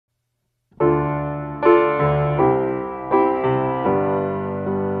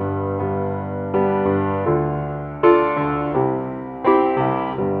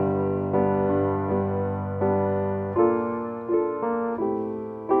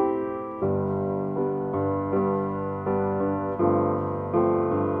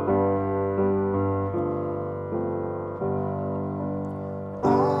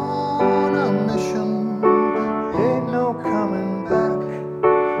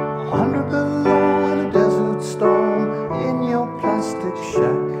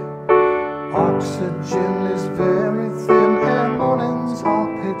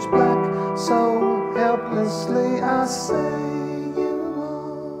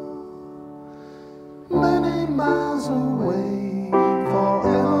miles away,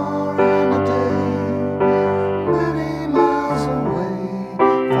 forever and a day. Many miles away,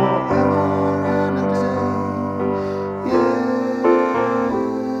 forever and a day. Yeah.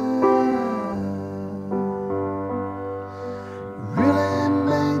 Really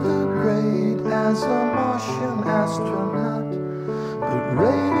made the grade as a Martian astronaut, but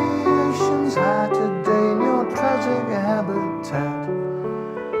radiation's high today in your tragic habitat.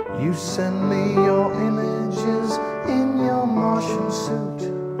 You send me your images in your Martian suit.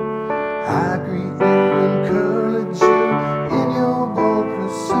 I greet you, encourage you in your bold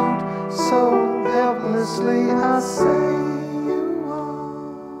pursuit. So helplessly I say you are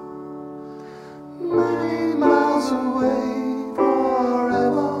many miles away,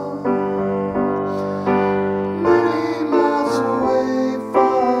 forever. Many miles away,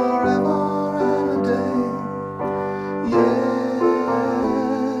 forever and a day. Yeah.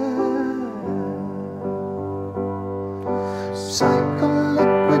 Cycle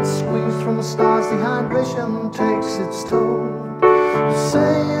liquid squeeze from the stars, dehydration takes its toll. You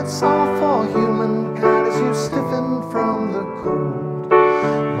say it's all for humankind as you stiffen from the cold.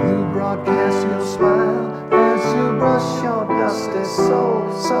 You broadcast your smile as you brush your dusty soul.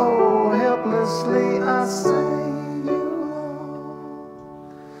 So helplessly I say